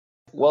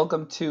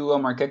Welcome to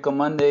Markeko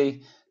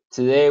Monday.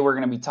 Today we're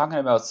going to be talking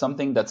about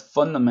something that's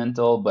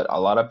fundamental, but a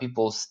lot of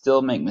people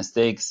still make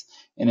mistakes.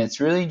 And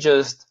it's really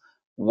just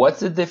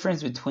what's the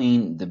difference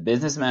between the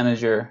business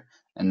manager,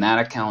 an ad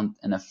account,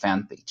 and a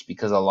fan page?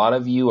 Because a lot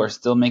of you are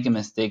still making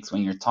mistakes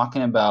when you're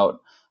talking about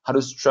how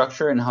to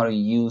structure and how to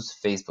use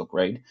Facebook,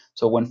 right?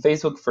 So when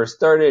Facebook first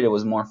started, it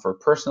was more for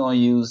personal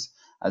use.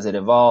 As it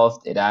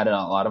evolved, it added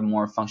a lot of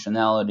more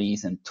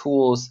functionalities and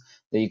tools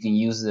that you can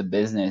use as a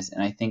business.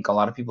 And I think a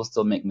lot of people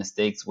still make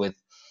mistakes with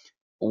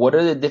what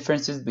are the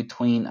differences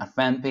between a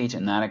fan page,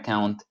 an ad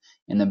account,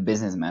 and a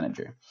business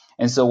manager.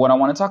 And so what I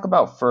want to talk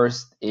about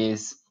first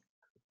is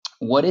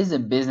what is a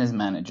business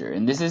manager?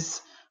 And this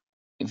is,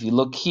 if you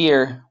look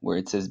here where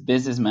it says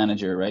business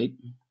manager, right?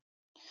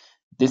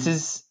 This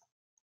is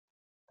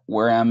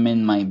where I'm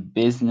in my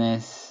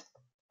business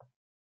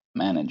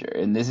manager.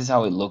 And this is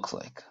how it looks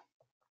like.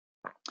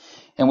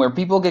 And where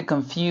people get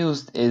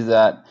confused is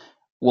that,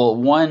 well,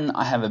 one,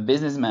 I have a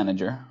business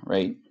manager,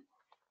 right?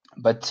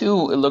 But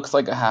two, it looks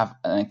like I have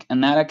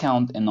an ad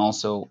account and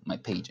also my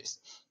pages.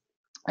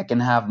 I can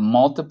have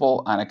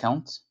multiple ad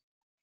accounts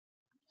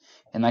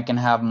and I can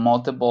have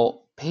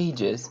multiple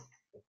pages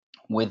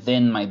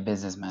within my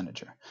business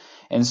manager.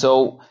 And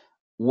so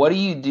what do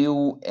you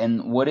do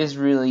and what is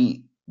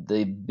really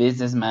the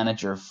business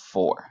manager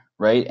for,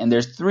 right? And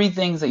there's three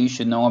things that you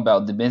should know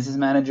about the business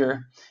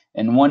manager,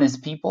 and one is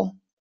people.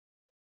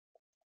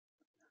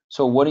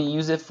 So what do you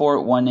use it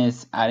for? One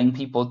is adding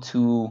people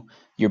to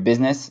your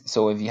business.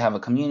 So if you have a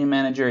community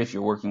manager, if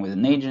you're working with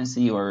an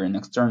agency or an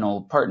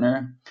external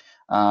partner,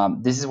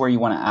 this is where you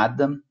want to add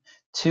them.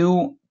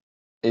 Two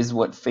is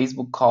what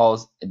Facebook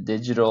calls a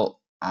digital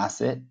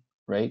asset,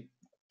 right?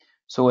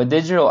 So a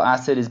digital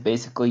asset is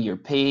basically your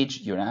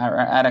page, your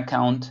ad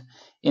account,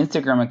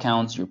 Instagram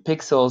accounts, your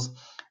pixels,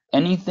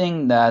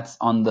 anything that's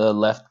on the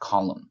left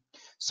column.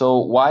 So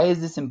why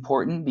is this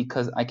important?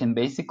 Because I can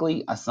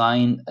basically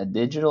assign a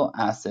digital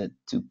asset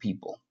to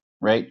people,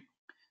 right?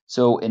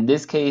 So in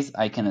this case,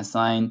 I can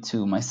assign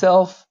to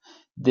myself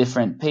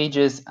different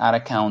pages, ad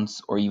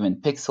accounts, or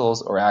even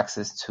pixels or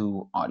access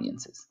to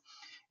audiences.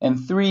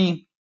 And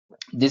three,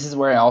 this is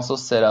where I also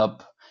set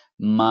up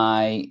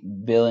my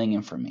billing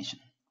information,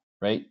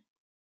 right?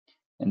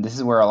 And this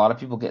is where a lot of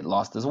people get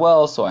lost as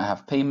well. So I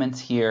have payments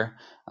here.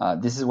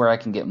 This is where I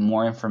can get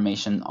more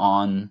information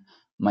on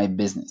my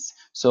business.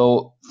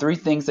 So three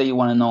things that you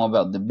want to know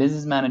about the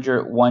business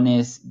manager. One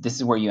is this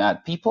is where you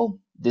add people.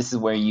 This is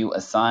where you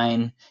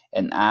assign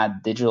and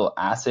add digital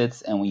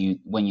assets. And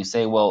when you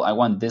say, well, I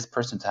want this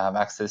person to have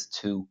access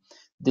to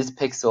this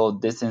pixel,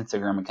 this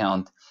Instagram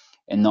account,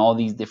 and all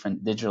these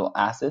different digital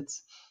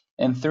assets.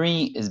 And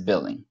three is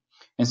billing.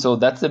 And so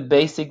that's the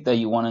basic that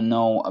you want to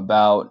know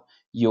about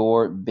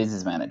your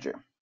business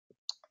manager.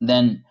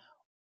 Then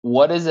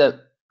what is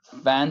a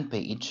fan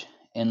page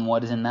and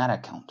what is an ad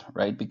account,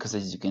 right? Because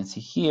as you can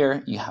see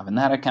here, you have an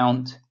ad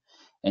account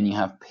and you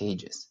have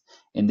pages.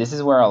 And this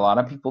is where a lot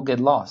of people get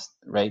lost,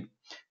 right?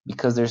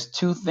 Because there's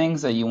two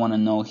things that you want to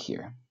know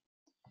here.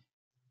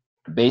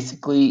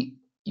 Basically,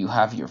 you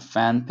have your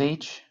fan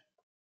page,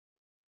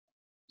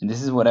 and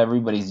this is what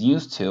everybody's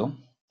used to,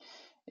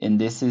 and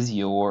this is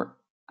your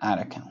ad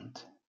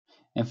account.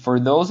 And for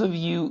those of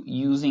you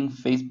using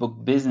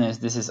Facebook Business,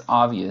 this is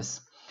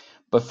obvious.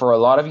 But for a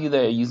lot of you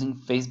that are using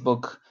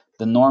Facebook,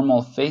 the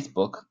normal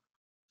Facebook,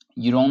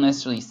 you don't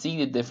necessarily see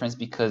the difference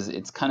because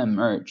it's kind of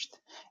merged.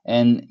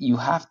 And you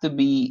have to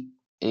be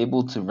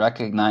able to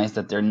recognize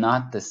that they're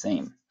not the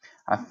same.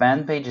 A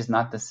fan page is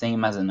not the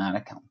same as an ad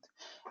account.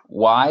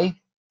 Why?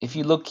 If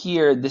you look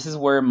here, this is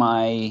where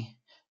my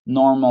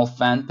normal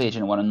fan page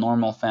and what a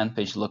normal fan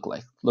page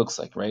looks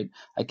like, right?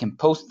 I can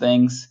post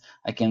things,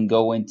 I can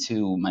go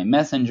into my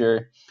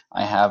messenger,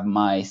 I have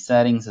my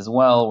settings as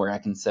well where I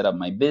can set up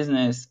my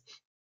business.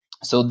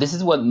 So this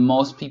is what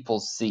most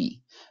people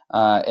see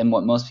and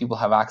what most people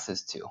have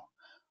access to.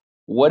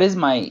 What is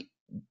my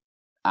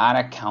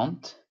ad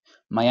account?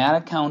 My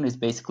ad account is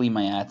basically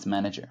my ads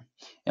manager.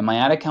 And my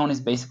ad account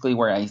is basically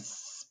where I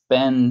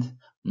spend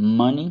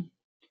money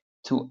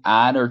to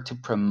add or to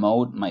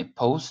promote my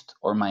post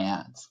or my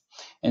ads.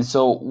 And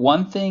so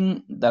one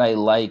thing that I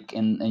like,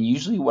 and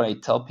usually what I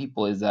tell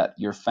people is that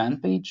your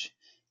fan page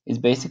is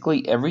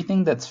basically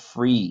everything that's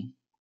free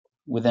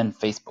within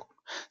Facebook.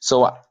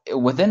 So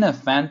within a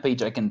fan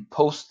page, I can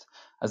post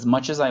as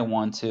much as I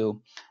want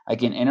to. I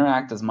can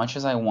interact as much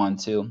as I want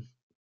to.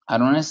 I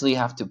don't necessarily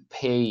have to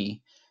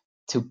pay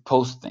to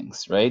post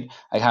things, right?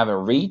 I have a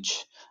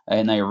reach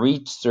and I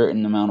reach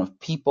certain amount of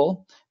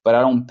people, but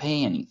I don't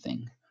pay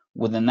anything.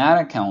 With an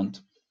ad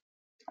account,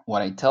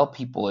 what I tell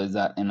people is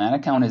that an ad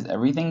account is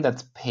everything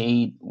that's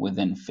paid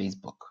within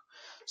Facebook.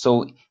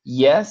 So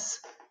yes,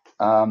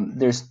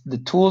 there's the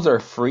tools are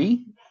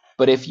free,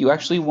 but if you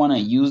actually want to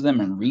use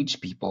them and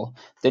reach people,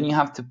 then you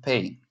have to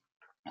pay.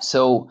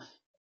 So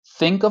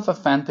think of a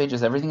fan page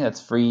as everything that's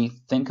free.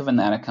 Think of an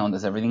ad account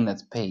as everything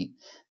that's paid.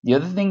 The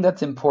other thing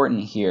that's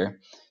important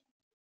here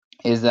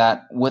is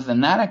that with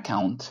an ad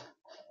account,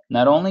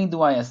 not only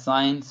do I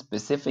assign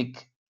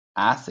specific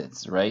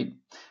assets, right?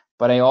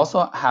 But I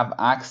also have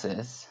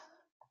access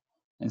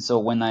And so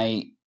when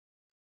I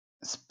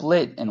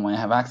split and when I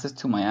have access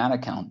to my ad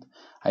account,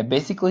 I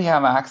basically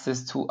have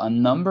access to a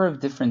number of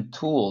different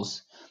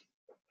tools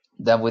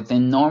that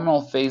within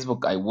normal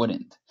Facebook I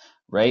wouldn't,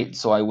 right?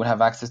 So I would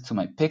have access to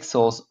my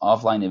pixels,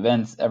 offline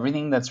events,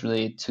 everything that's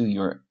related to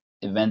your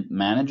event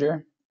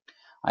manager.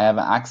 I have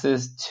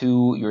access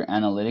to your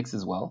analytics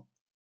as well,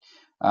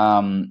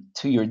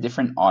 to your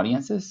different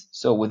audiences.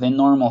 So within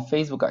normal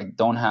Facebook, I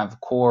don't have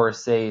core,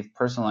 save,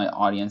 personalized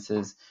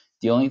audiences.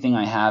 The only thing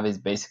I have is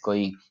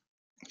basically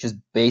just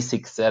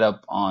basic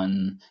setup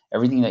on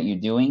everything that you're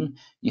doing.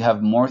 You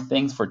have more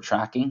things for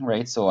tracking,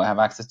 right? So I have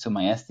access to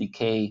my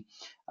SDK,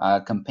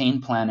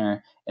 campaign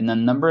planner, and a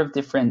number of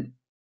different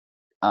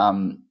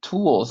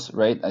tools,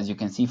 right? As you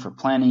can see, for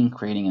planning,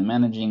 creating and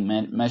managing,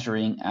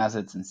 measuring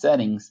assets and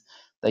settings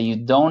that you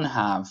don't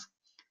have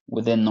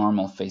within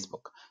normal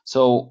Facebook.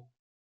 So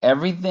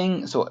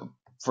everything, so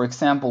for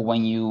example,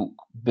 when you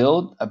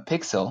build a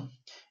pixel,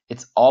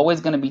 it's always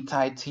going to be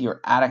tied to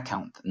your ad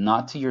account,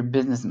 not to your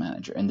business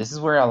manager. And this is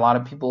where a lot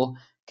of people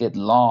get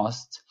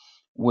lost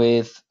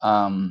with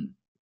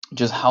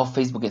just how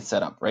Facebook is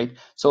set up, right?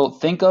 So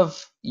think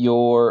of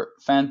your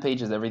fan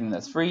page as everything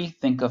that's free.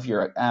 Think of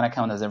your ad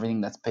account as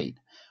everything that's paid.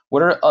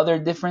 What are other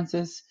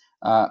differences?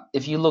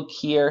 If you look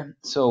here,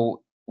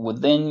 so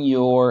within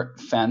your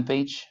fan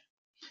page,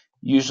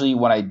 usually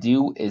what I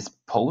do is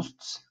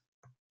posts,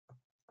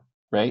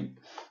 right?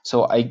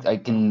 So I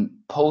can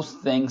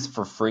post things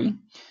for free.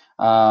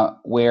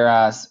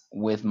 Whereas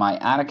with my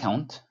ad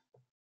account,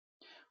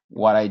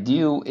 what I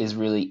do is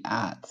really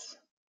ads.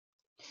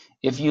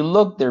 If you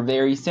look, they're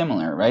very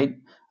similar, right?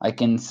 I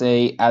can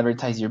say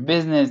advertise your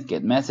business,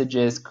 get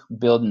messages,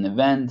 build an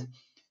event,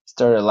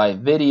 start a live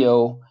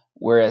video.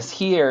 Whereas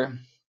here,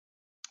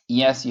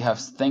 yes, you have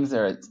things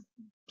that are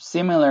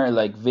similar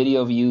like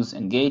video views,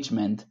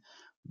 engagement,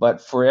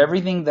 but for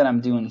everything that I'm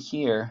doing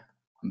here,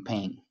 I'm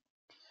paying.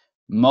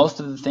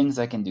 Most of the things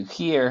I can do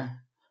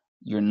here,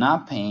 you're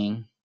not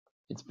paying.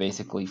 It's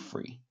basically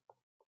free.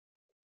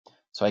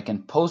 So I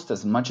can post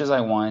as much as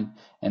I want,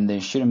 and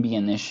there shouldn't be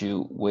an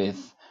issue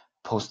with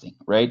posting,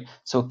 right?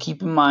 So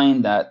keep in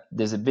mind that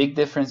there's a big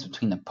difference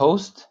between a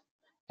post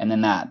and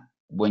an ad.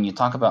 When you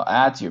talk about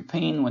ads, you're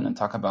paying. When I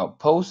talk about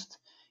post,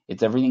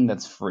 it's everything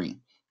that's free.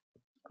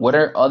 What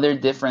are other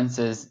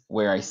differences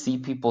where I see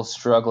people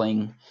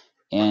struggling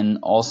and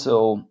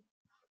also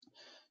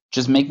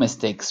just make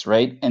mistakes,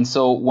 right? And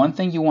so one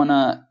thing you want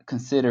to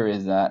consider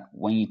is that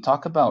when you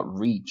talk about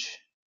reach,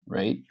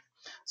 right?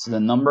 So the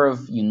number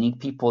of unique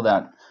people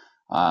that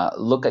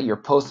look at your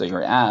posts or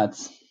your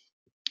ads,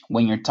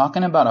 when you're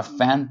talking about a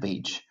fan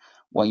page,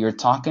 what you're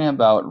talking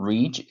about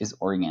reach is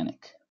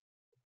organic,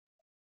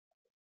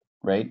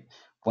 right?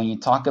 When you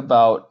talk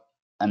about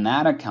an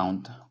ad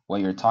account, what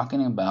you're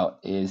talking about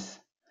is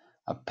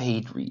a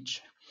paid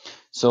reach.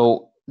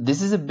 So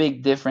this is a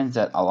big difference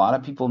that a lot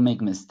of people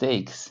make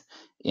mistakes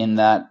in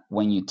that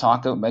when you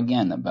talk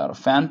again about a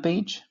fan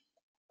page,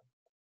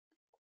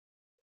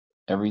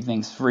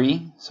 everything's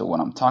free. So what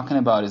I'm talking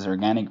about is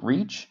organic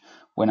reach.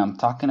 When I'm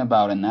talking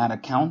about an ad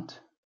account,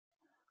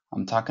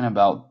 I'm talking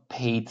about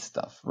paid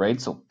stuff, right?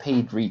 So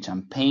paid reach.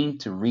 I'm paying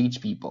to reach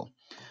people.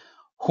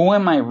 Who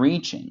am I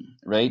reaching,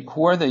 right?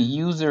 Who are the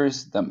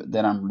users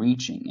that I'm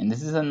reaching? And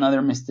this is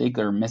another mistake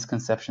or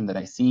misconception that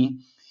I see.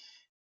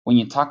 When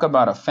you talk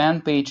about a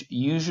fan page,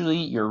 usually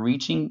you're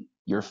reaching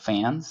your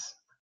fans,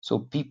 so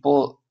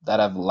people that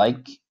have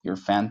liked your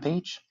fan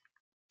page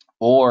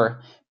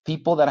or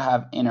people that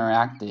have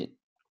interacted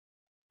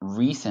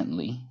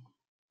recently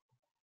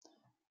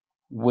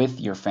with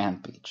your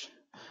fan page.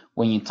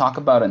 When you talk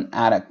about an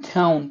ad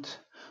account,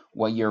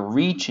 what you're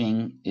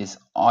reaching is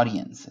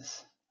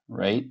audiences,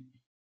 right?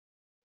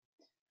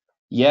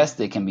 Yes,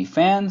 they can be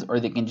fans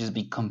or they can just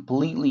be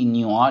completely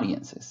new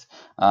audiences.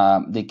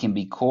 They can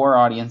be core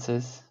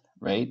audiences,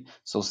 right?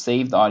 So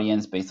saved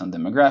audience based on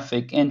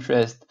demographic,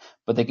 interest,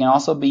 but they can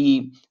also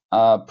be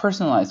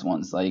personalized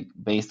ones, like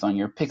based on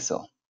your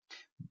pixel,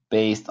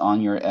 based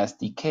on your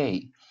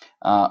SDK,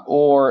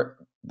 or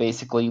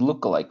basically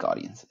lookalike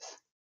audiences.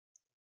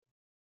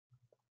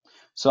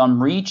 So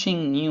I'm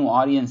reaching new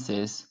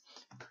audiences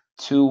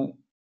to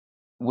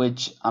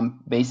which I'm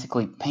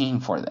basically paying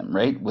for them,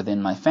 right?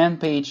 Within my fan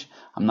page,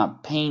 I'm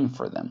not paying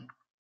for them.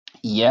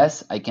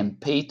 Yes, I can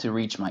pay to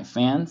reach my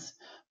fans,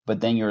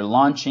 but then you're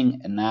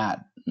launching an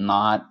ad,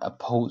 not a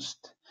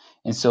post.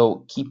 And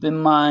so keep in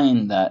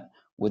mind that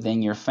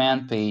within your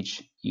fan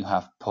page, you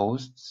have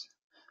posts.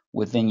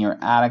 Within your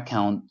ad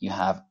account, you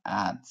have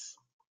ads.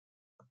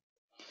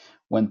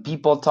 When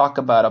people talk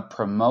about a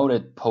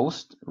promoted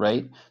post,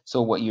 right?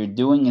 So what you're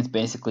doing is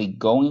basically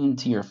going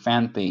into your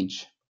fan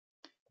page,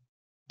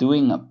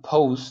 doing a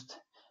post,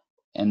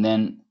 and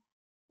then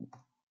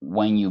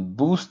when you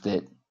boost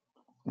it,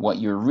 what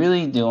you're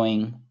really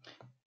doing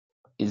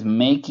is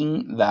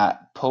making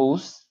that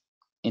post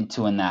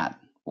into an ad.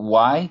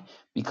 Why?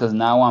 Because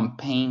now I'm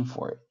paying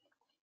for it.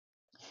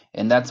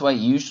 And that's why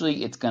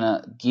usually it's going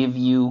to give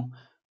you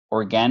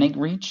organic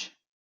reach.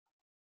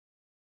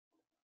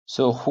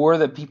 So who are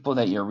the people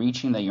that you're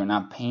reaching that you're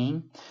not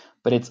paying?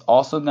 but it's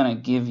also going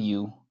to give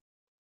you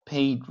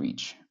paid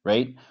reach,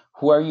 right?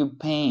 Who are you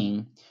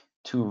paying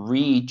to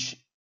reach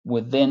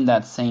within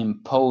that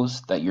same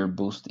post that you're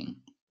boosting?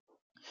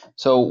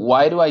 So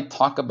why do I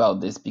talk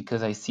about this?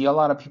 Because I see a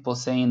lot of people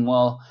saying,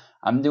 well,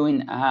 I'm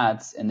doing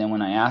ads, and then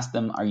when I ask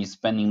them, are you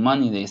spending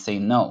money? They say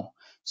no.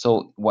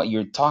 So what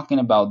you're talking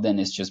about then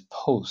is just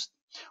post.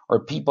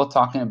 Or people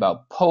talking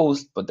about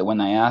post, but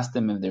when I ask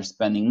them if they're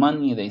spending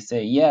money, they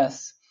say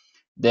yes.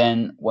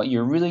 Then what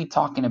you're really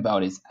talking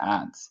about is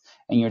ads.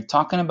 And you're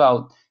talking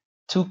about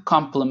two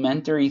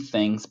complementary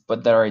things,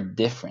 but that are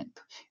different.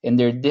 And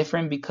they're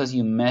different because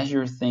you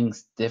measure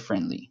things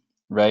differently,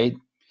 right?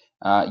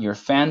 Your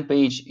fan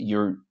page,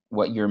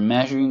 what you're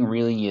measuring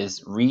really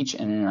is reach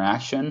and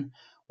interaction,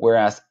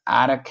 whereas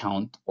ad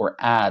account or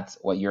ads,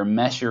 what you're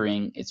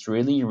measuring, it's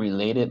really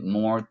related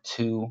more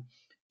to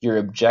your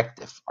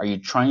objective. Are you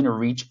trying to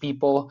reach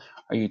people?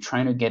 Are you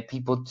trying to get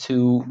people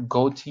to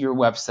go to your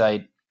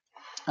website?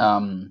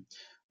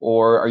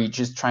 Or are you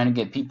just trying to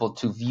get people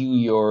to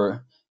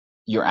view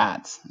your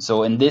ads?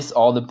 So, and this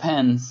all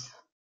depends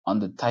on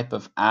the type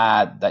of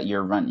ad that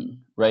you're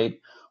running, right?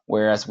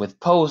 Whereas with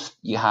post,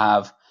 you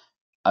have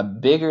a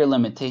bigger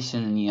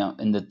limitation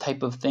in the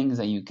type of things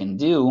that you can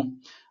do.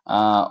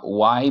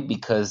 Why?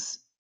 Because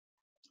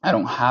I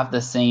don't have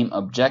the same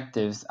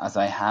objectives as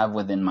I have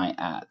within my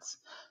ads.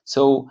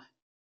 So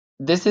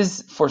this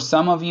is, for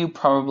some of you,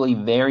 probably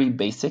very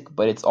basic,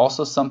 but it's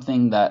also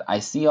something that I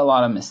see a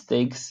lot of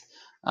mistakes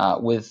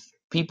with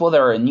people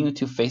that are new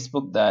to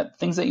Facebook, that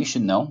things that you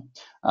should know.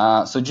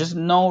 So just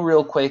know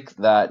real quick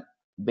that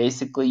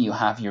basically you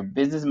have your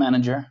business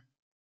manager.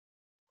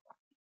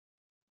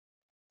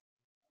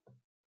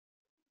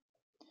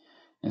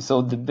 And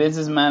so the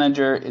business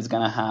manager is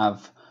going to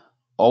have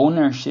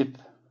ownership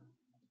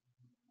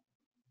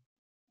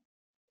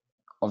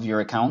of your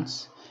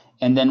accounts.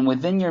 And then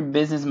within your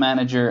business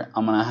manager,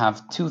 I'm going to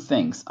have two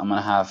things. I'm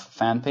going to have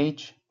fan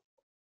page,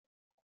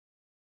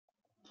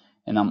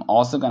 and I'm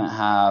also going to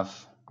have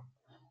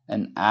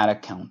an ad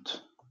account,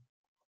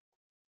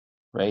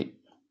 right?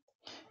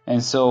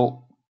 And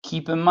so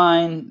keep in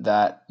mind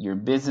that your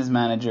business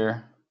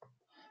manager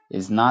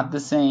is not the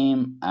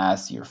same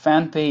as your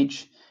fan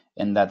page,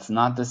 and that's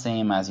not the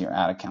same as your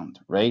ad account,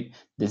 right?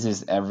 This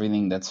is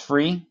everything that's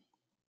free,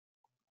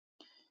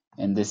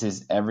 and this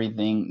is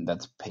everything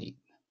that's paid.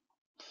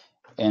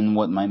 And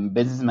what my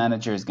business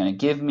manager is going to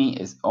give me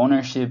is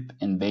ownership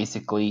and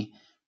basically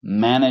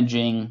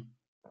managing,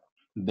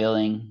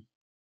 billing,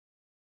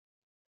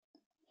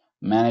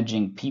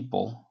 managing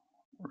people,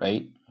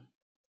 right?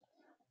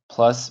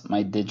 Plus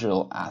my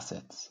digital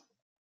assets.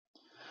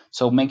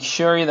 So make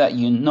sure that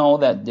you know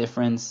that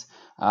difference.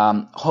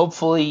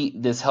 Hopefully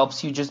this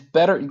helps you just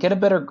get a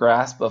better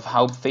grasp of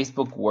how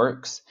Facebook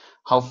works,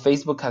 how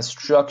Facebook has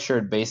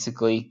structured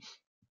basically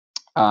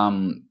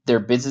their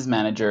business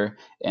manager,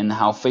 and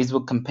how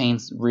Facebook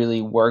campaigns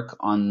really work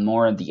on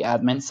more of the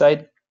admin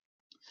side.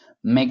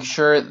 Make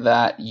sure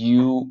that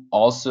you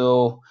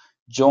also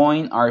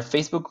join our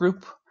Facebook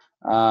group.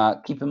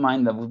 Keep in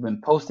mind that we've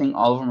been posting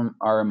all of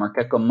our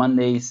Markeko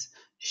Mondays.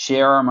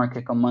 Share our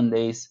Markeko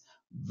Mondays.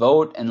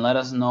 Vote and let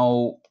us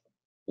know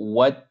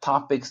what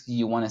topics do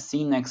you want to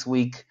see next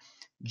week.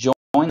 Join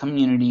the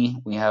community.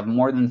 We have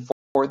more than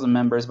 4,000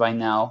 members by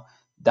now.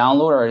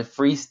 Download our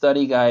free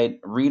study guide.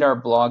 Read our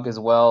blog as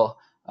well.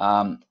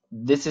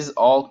 This is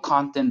all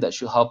content that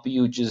should help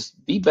you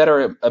just be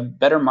a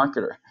better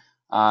marketer.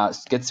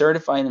 Get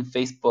certified in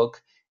Facebook,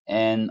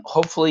 and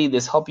hopefully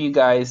this helped you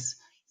guys.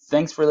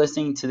 Thanks for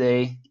listening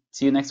today.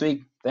 See you next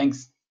week.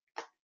 Thanks.